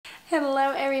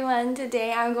Hello everyone,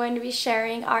 today I'm going to be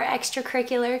sharing our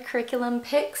extracurricular curriculum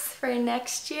picks for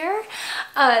next year.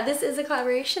 This is a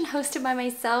collaboration hosted by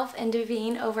myself and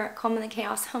Davene over at Calm in the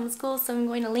Chaos Homeschool, so I'm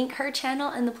going to link her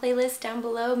channel in the playlist down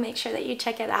below. Make sure that you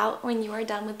check it out when you are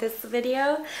done with this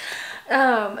video.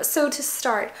 So to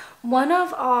start, one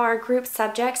of our group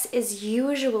subjects is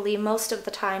usually, most of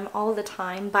the time, all the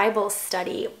time, Bible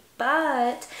study.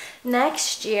 But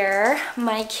next year,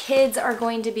 my kids are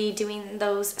going to be doing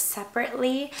those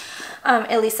separately.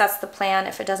 At least that's the plan.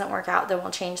 If it doesn't work out, then we'll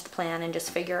change the plan and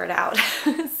just figure it out.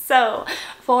 So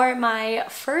for my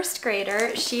first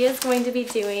grader, she is going to be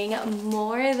doing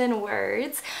More Than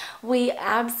Words. We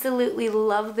absolutely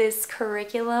love this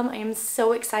curriculum. I am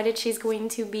so excited she's going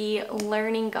to be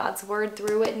learning God's Word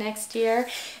through it next year.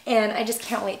 And I just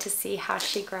can't wait to see how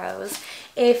she grows.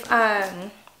 If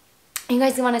you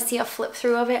guys want to see a flip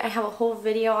through of it, I have a whole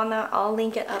video on that. I'll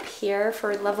link it up here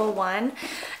for level 1.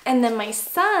 And then my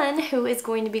son, who is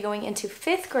going to be going into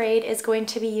 5th grade, is going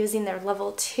to be using their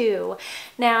level 2.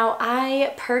 Now,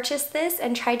 I purchased this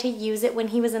and tried to use it when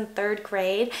he was in 3rd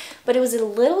grade, but it was a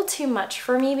little too much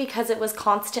for me because it was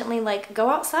constantly like, go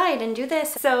outside and do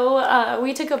this. So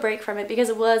we took a break from it because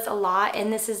it was a lot,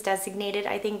 and this is designated,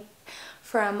 I think,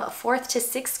 from 4th to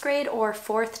 6th grade or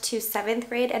 4th to 7th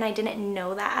grade, and I didn't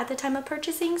know that at the time of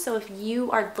purchasing. So if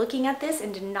you are looking at this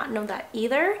and did not know that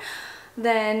either,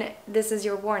 then this is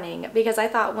your warning, because I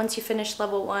thought once you finish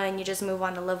level 1 you just move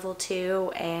on to level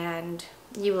 2 and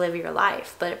you live your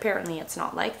life, but apparently it's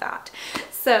not like that.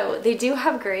 So they do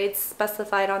have grades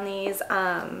specified on these.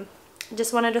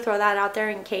 Just wanted to throw that out there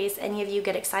in case any of you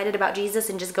get excited about Jesus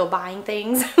and just go buying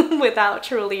things without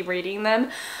truly reading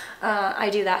them. I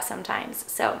do that sometimes.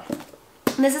 So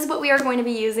this is what we are going to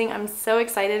be using. I'm so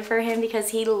excited for him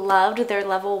because he loved their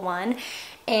level 1.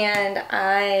 And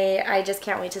I just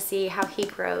can't wait to see how he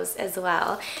grows as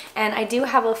well. And I do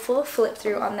have a full flip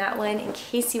through on that one. In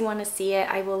case you want to see it,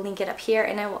 I will link it up here,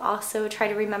 and I will also try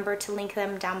to remember to link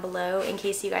them down below in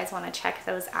case you guys want to check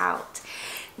those out.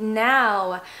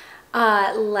 Now,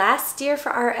 last year for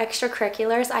our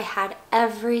extracurriculars, I had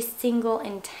every single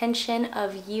intention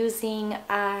of using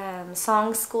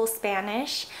Song School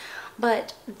Spanish,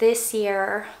 but this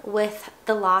year, with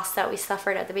the loss that we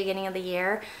suffered at the beginning of the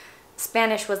year,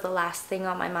 Spanish was the last thing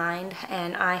on my mind,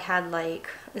 and I had like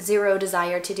zero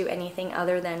desire to do anything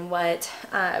other than what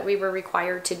we were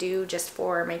required to do just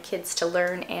for my kids to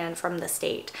learn and from the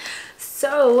state.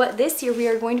 So this year we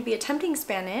are going to be attempting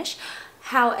Spanish.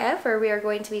 However, we are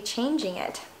going to be changing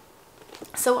it.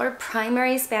 So our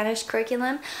primary Spanish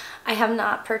curriculum, I have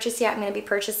not purchased yet. I'm going to be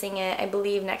purchasing it, I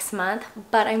believe, next month,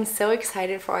 but I'm so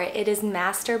excited for it. It is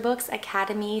Master Books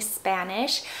Academy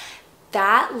Spanish.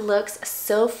 That looks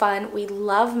so fun. We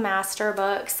love Master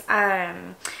Books,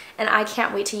 and I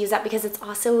can't wait to use that because it's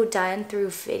also done through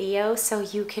video, so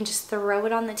you can just throw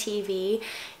it on the TV.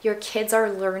 Your kids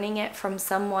are learning it from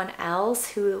someone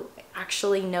else who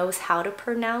actually knows how to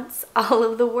pronounce all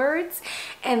of the words,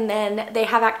 and then they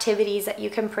have activities that you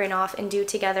can print off and do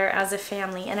together as a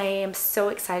family, and I am so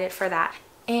excited for that.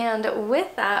 And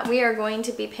with that, we are going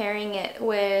to be pairing it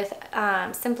with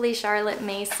Simply Charlotte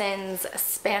Mason's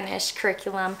Spanish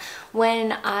curriculum.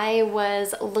 When I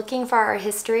was looking for our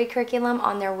history curriculum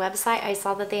on their website, I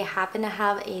saw that they happen to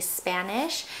have a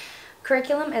Spanish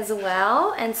curriculum as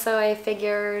well, and so I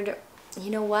figured,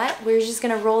 you know what, we're just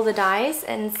gonna roll the dice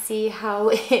and see how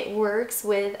it works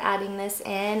with adding this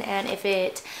in, and if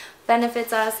it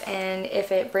benefits us and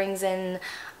if it brings in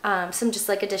some just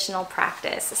like additional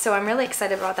practice. So I'm really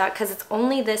excited about that because it's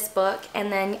only this book,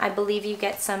 and then I believe you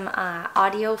get some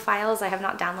audio files. I have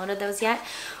not downloaded those yet,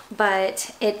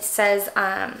 but it says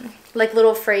like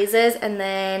little phrases, and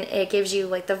then it gives you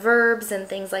like the verbs and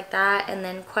things like that, and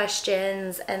then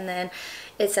questions, and then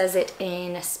it says it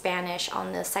in Spanish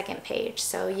on the 2nd page.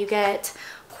 So you get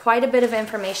quite a bit of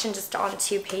information just on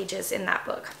 2 pages in that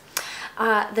book.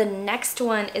 The next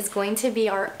one is going to be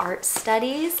our art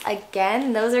studies.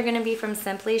 Again, those are going to be from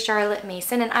Simply Charlotte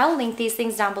Mason, and I'll link these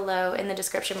things down below in the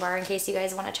description bar in case you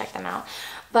guys want to check them out.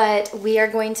 But we are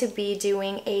going to be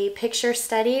doing a picture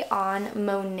study on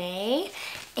Monet,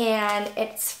 and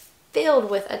it's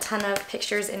filled with a ton of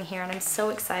pictures in here, and I'm so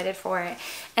excited for it.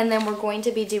 And then we're going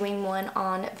to be doing one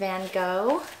on Van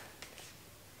Gogh,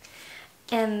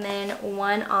 and then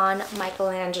one on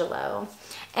Michelangelo.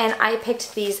 And I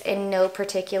picked these in no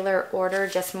particular order,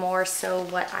 just more so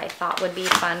what I thought would be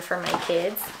fun for my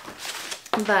kids.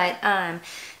 But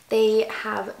they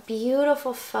have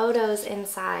beautiful photos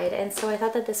inside, and so I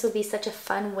thought that this would be such a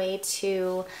fun way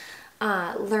to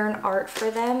learn art for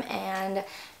them and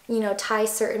you know, tie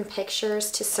certain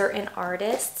pictures to certain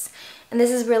artists. And this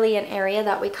is really an area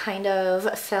that we kind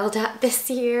of failed at this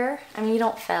year. I mean, you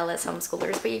don't fail as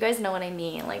homeschoolers, but you guys know what I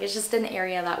mean. Like, it's just an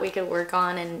area that we could work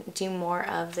on and do more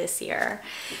of this year.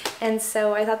 And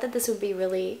so I thought that this would be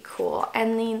really cool.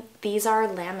 And these are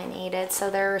laminated, so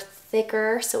they're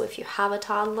thicker. So if you have a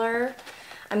toddler,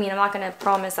 I mean, I'm not going to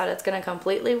promise that it's going to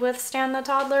completely withstand the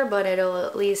toddler, but it'll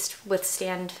at least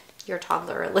withstand your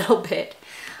toddler a little bit.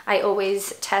 I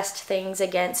always test things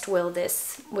against, will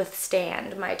this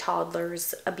withstand my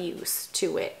toddler's abuse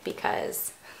to it,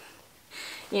 because,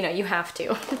 you know, you have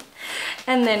to.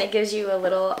 And then it gives you a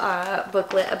little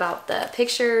booklet about the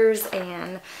pictures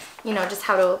and, you know, just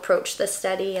how to approach the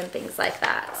study and things like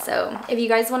that. So if you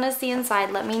guys want to see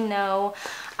inside, let me know.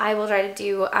 I will try to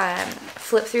do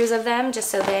flip throughs of them,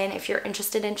 just so then if you're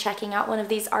interested in checking out one of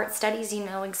these art studies, you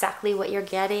know exactly what you're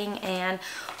getting and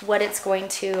what it's going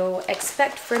to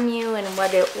expect from you and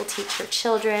what it will teach your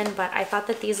children. But I thought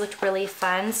that these looked really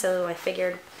fun, so I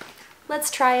figured let's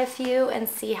try a few and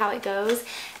see how it goes.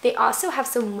 They also have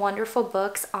some wonderful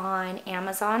books on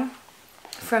Amazon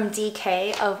from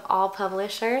DK of all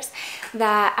publishers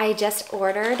that I just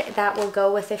ordered that will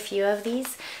go with a few of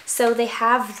these. So they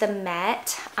have The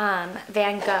Met,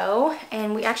 Van Gogh,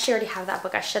 and we actually already have that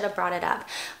book. I should have brought it up,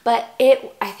 but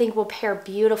it, I think, will pair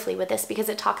beautifully with this because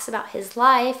it talks about his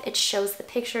life. It shows the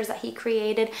pictures that he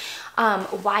created,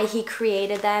 why he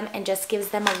created them, and just gives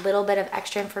them a little bit of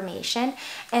extra information.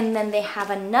 And then they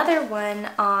have another one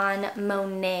on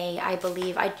Monet, I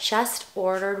believe. I just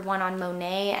ordered one on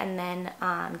Monet, and then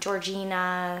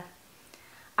Georgina,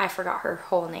 I forgot her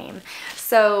whole name.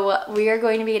 So we are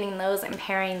going to be getting those and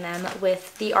pairing them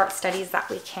with the art studies that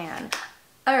we can.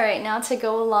 All right, now to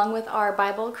go along with our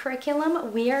Bible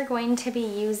curriculum, we are going to be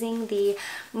using the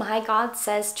My God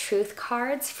Says Truth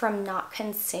cards from Not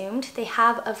Consumed. They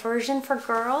have a version for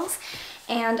girls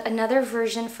and another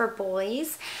version for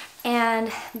boys.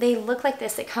 And they look like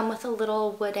this. They come with a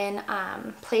little wooden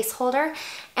placeholder,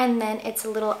 and then it's a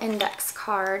little index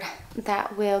card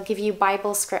that will give you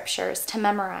Bible scriptures to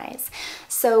memorize.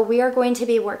 So we are going to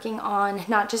be working on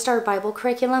not just our Bible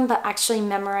curriculum, but actually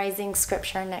memorizing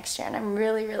scripture next year. And I'm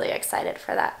really, really excited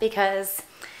for that because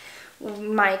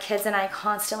my kids and I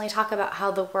constantly talk about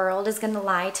how the world is going to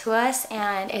lie to us,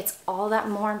 and it's all that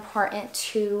more important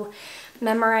to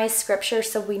memorize scripture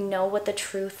so we know what the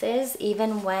truth is,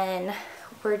 even when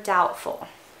we're doubtful.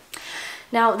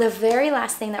 Now, the very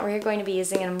last thing that we're going to be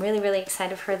using, and I'm really, really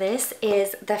excited for this,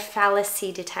 is the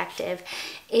Fallacy Detective.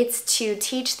 It's to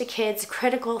teach the kids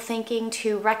critical thinking,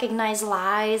 to recognize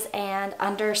lies, and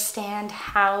understand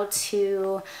how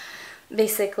to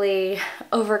basically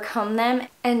overcome them,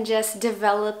 and just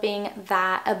developing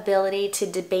that ability to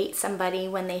debate somebody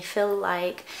when they feel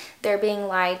like they're being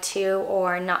lied to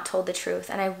or not told the truth.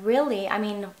 And I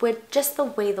mean, with just the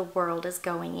way the world is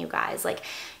going, you guys, like,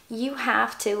 you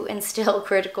have to instill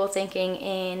critical thinking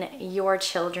in your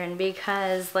children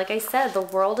because, like I said, the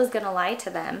world is going to lie to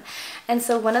them. And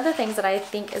so one of the things that I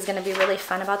think is going to be really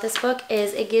fun about this book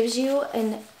is it gives you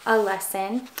a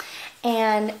lesson.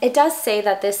 And it does say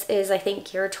that this is, I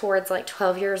think, geared towards like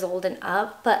 12 years old and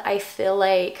up, but I feel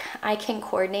like I can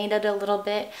coordinate it a little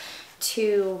bit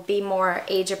to be more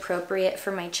age appropriate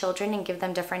for my children and give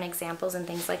them different examples and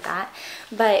things like that.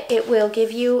 But it will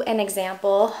give you an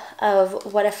example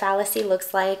of what a fallacy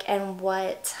looks like and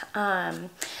what,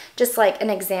 just like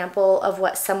an example of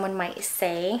what someone might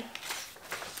say.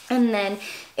 And then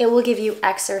it will give you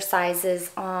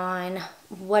exercises on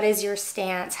what is your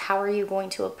stance, how are you going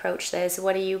to approach this,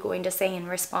 what are you going to say in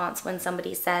response when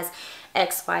somebody says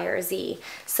X, Y, or Z.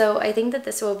 So I think that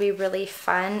this will be really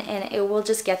fun, and it will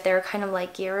just get their kind of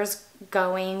like gears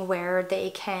going where they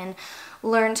can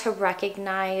learn to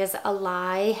recognize a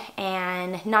lie,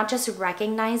 and not just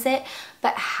recognize it,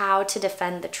 but how to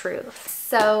defend the truth.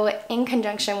 So in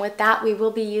conjunction with that, we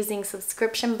will be using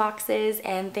subscription boxes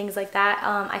and things like that.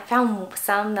 I found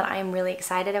some that I'm really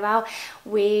excited about.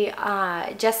 We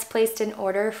just placed an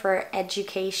order for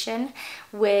Education,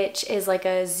 which is like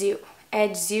a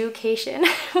Education,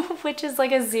 which is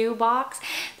like a zoo box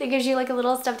that gives you like a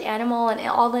little stuffed animal and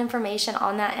all the information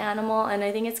on that animal. And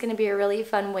I think it's going to be a really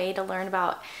fun way to learn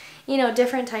about, you know,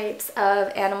 different types of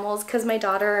animals, because my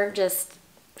daughter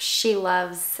she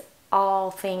loves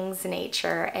all things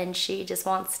nature, and she just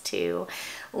wants to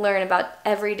learn about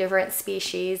every different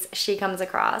species she comes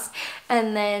across.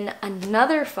 And then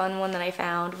another fun one that I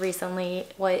found recently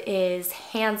is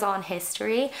hands-on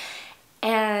history,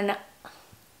 and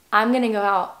I'm gonna go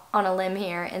out on a limb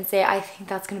here and say I think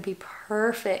that's gonna be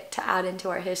perfect to add into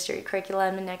our history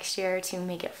curriculum next year to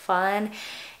make it fun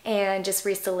and just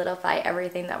re-solidify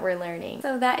everything that we're learning.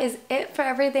 So that is it for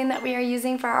everything that we are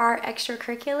using for our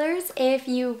extracurriculars. If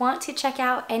you want to check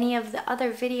out any of the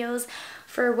other videos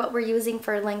for what we're using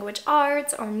for language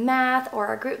arts or math or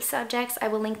our group subjects, I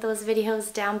will link those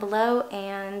videos down below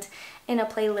and in a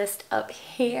playlist up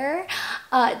here.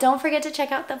 Don't forget to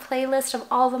check out the playlist of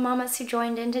all the mamas who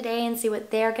joined in today and see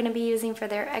what they're going to be using for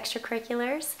their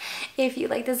extracurriculars. If you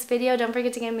like this video, don't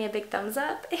forget to give me a big thumbs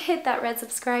up, hit that red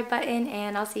subscribe button,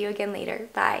 and I'll see you again later.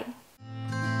 Bye.